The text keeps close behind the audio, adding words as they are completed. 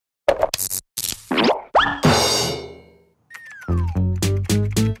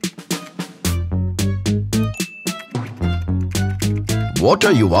What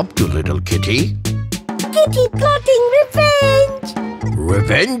are you up to, little kitty? Kitty plotting revenge!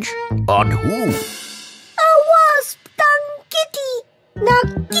 Revenge? On who? A wasp stung Kitty! Now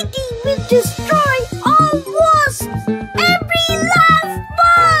Kitty will destroy all wasps! Every last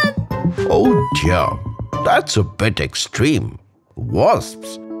one! Oh dear, that's a bit extreme.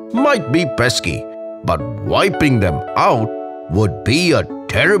 Wasps might be pesky, but wiping them out would be a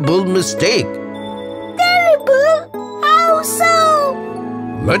terrible mistake. Terrible? How so?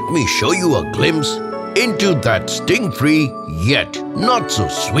 Let me show you a glimpse into that sting-free yet not so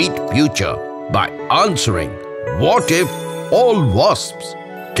sweet future by answering, what if all wasps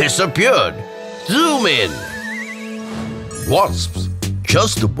disappeared? Zoom in! Wasps,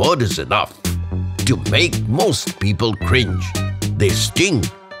 just the word is enough to make most people cringe. They sting,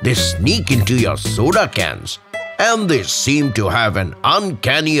 they sneak into your soda cans, and they seem to have an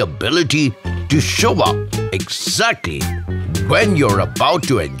uncanny ability to show up exactly when you're about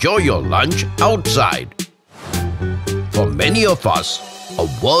to enjoy your lunch outside. For many of us, a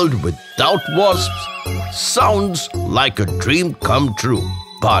world without wasps sounds like a dream come true.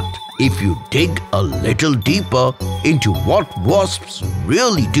 But if you dig a little deeper into what wasps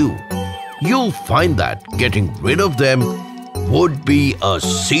really do, you'll find that getting rid of them would be a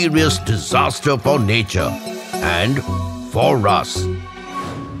serious disaster for nature and for us.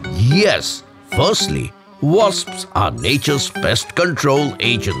 Yes, firstly, wasps are nature's pest control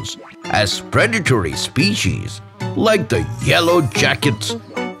agents. As predatory species, like the yellow jackets,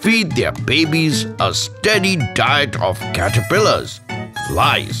 feed their babies a steady diet of caterpillars,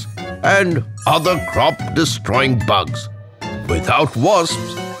 flies, and other crop-destroying bugs. Without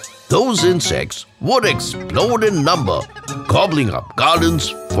wasps, those insects would explode in number, gobbling up gardens,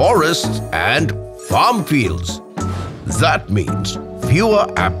 forests, and farm fields. That means fewer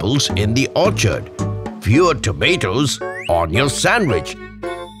apples in the orchard, fewer tomatoes on your sandwich,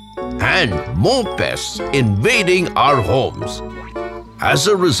 and more pests invading our homes. As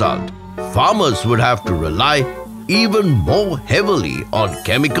a result, farmers would have to rely even more heavily on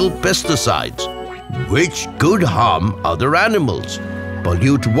chemical pesticides, which could harm other animals,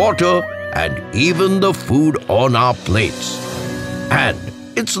 pollute water, and even the food on our plates. And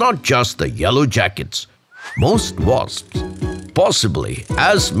it's not just the yellow jackets. Most wasps, possibly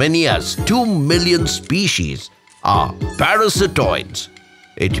as many as 2 million species, are parasitoids.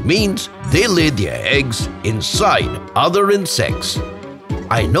 It means they lay their eggs inside other insects.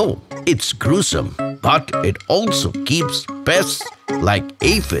 I know it's gruesome, but it also keeps pests like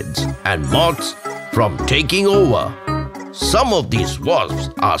aphids and moths from taking over. Some of these wasps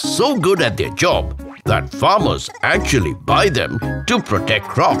are so good at their job that farmers actually buy them to protect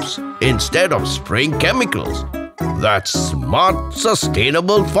crops instead of spraying chemicals. That's smart,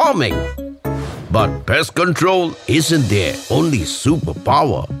 sustainable farming. But pest control isn't their only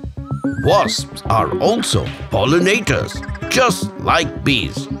superpower. Wasps are also pollinators, just like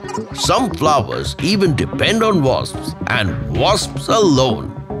bees. Some flowers even depend on wasps, and wasps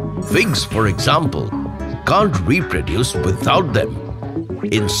alone. Figs, for example, can't reproduce without them.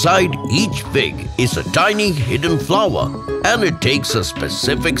 Inside each fig is a tiny hidden flower, and it takes a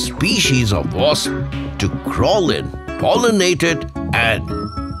specific species of wasp to crawl in, pollinate it, and,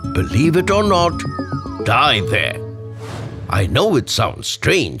 believe it or not, die there. I know it sounds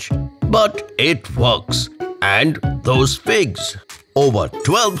strange, but it works. And those figs, over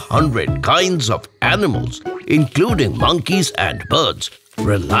 1,200 kinds of animals, including monkeys and birds,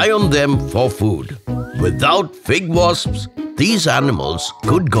 rely on them for food. Without fig wasps, these animals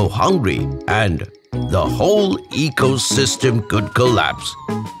could go hungry and the whole ecosystem could collapse,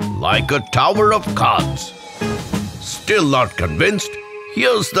 like a tower of cards. Still not convinced?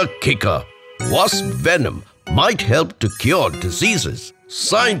 Here's the kicker. Wasp venom might help to cure diseases.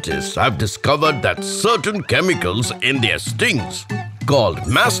 Scientists have discovered that certain chemicals in their stings, called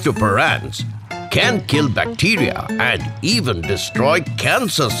mastoporans, can kill bacteria and even destroy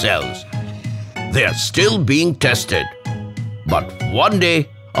cancer cells. They are still being tested. But one day,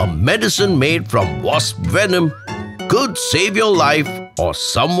 a medicine made from wasp venom could save your life or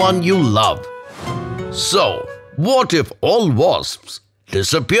someone you love. So, what if all wasps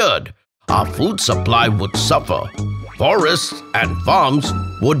disappeared? Our food supply would suffer. Forests and farms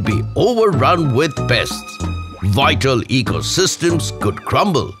would be overrun with pests. Vital ecosystems could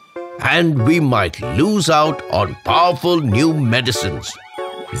crumble, and we might lose out on powerful new medicines.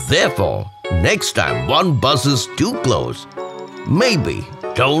 Therefore, next time one buzzes too close, maybe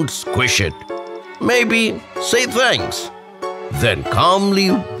don't squish it. Maybe say thanks. Then calmly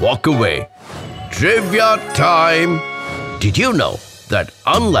walk away. Trivia time! Did you know that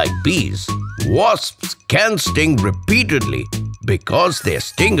unlike bees, wasps can sting repeatedly because their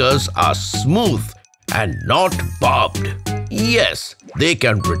stingers are smooth and not barbed? Yes, they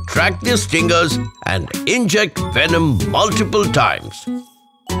can retract their stingers and inject venom multiple times.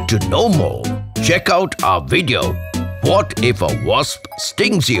 To know more, check out our video, What if a Wasp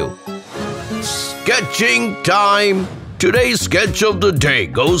Stings You? Sketching time! Today's sketch of the day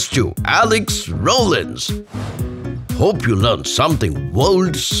goes to Alex Rollins. Hope you learned something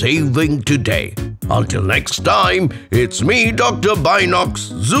world-saving today. Until next time, it's me, Dr. Binocs,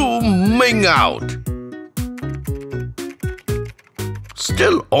 zooming out.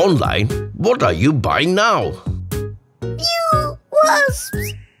 Still online, what are you buying now? You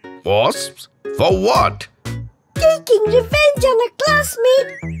wasps! Wasps? For what? Taking revenge on a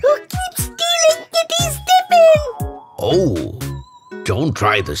classmate who keeps stealing Kitty's tiffin! Oh, don't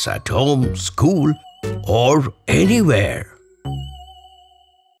try this at home, school, or anywhere.